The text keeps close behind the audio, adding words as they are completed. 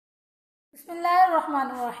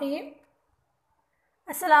Bismillahirrahmanirrahim.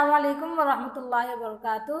 Assalamu alaikum wa rahmatullahi wa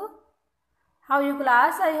barakatuh. How are you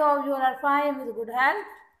class? I hope you are fine with good health.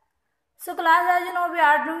 So class, as you know, we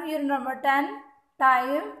are doing unit number 10,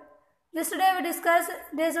 time. Yesterday we discussed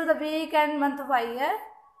days of the week and month of a year.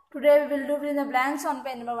 Today we will do fill in the blanks on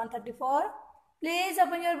page number 134. Please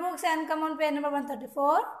open your books and come on page number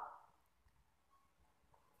 134.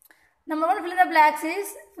 Number 1, fill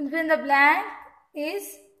in the blank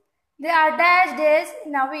is there are dash days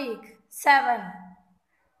in a week, 7.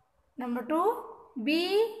 Number 2,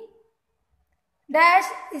 B dash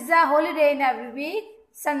is a holiday in every week,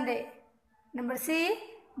 Sunday. Number C,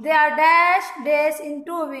 there are dash days in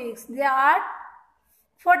 2 weeks. There are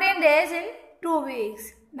 14 days in 2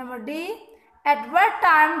 weeks. Number D, at what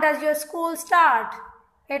time does your school start?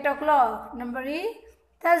 8 o'clock. Number E,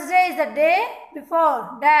 Thursday is the day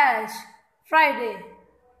before dash, Friday.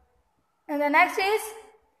 And the next is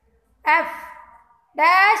F,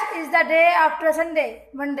 dash is the day after Sunday,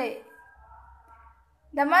 Monday.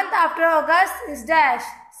 The month after August is dash,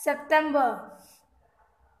 September.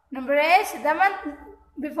 Number H, the month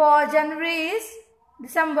before January is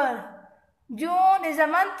December. June is a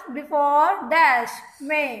month before dash,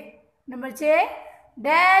 May. Number J,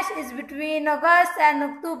 dash is between August and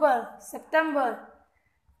October, September.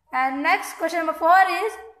 And next question number 4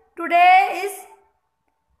 is, today is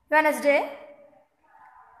Wednesday.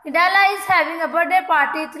 Idala is having a birthday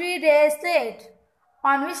party 3 days late.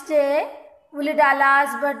 On which day will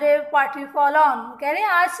Idala's birthday party fall on? कह रहे हैं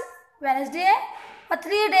आज Wednesday है और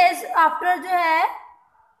 3 days after जो है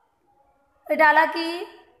इडाला की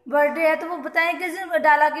birthday है, तो वो बताएं किस दिन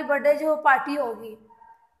इडाला की बर्थडे जो पार्टी होगी.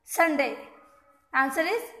 Sunday. Answer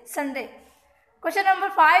is Sunday. Question number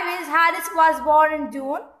 5 is, Harris was born in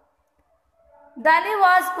June. Dani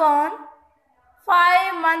was born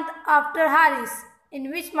 5 months after Harris. In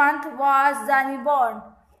which month was Dani born?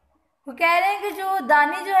 वो कह रहे हैं कि जो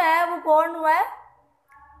दानी जो है वो born हुआ है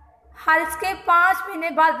हारिस के 5 महीने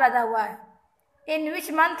बाद पैदा हुआ है. In which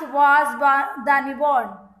month was Dani born?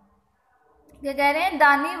 ये कह रहे हैं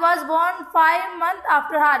दानी was born 5 months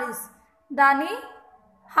after Haris. दानी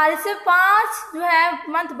हारिस से 5 जो है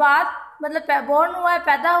मंथ बाद मतलब born हुआ है,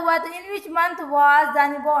 पैदा हुआ है. तो in which month was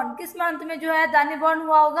Dani born? किस मंथ में जो है दानी born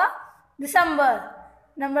हुआ होगा? December.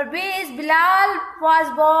 Number B is, Bilal was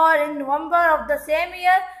born in November of the same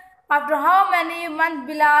year. After how many months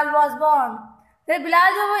Bilal was born? फिर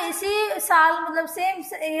बिलाल जो वो इसी साल मतलब सेम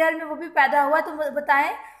ईयर में वो भी पैदा हुआ, तो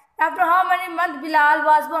बताएं after how many month Bilal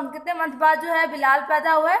was born, कितने मंथ बाद जो है बिलाल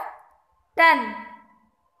पैदा हुआ है? 10.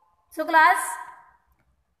 So class,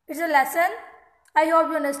 it's a lesson. I hope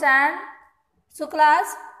you understand. So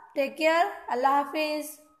class, take care. Allah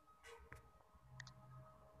Hafiz.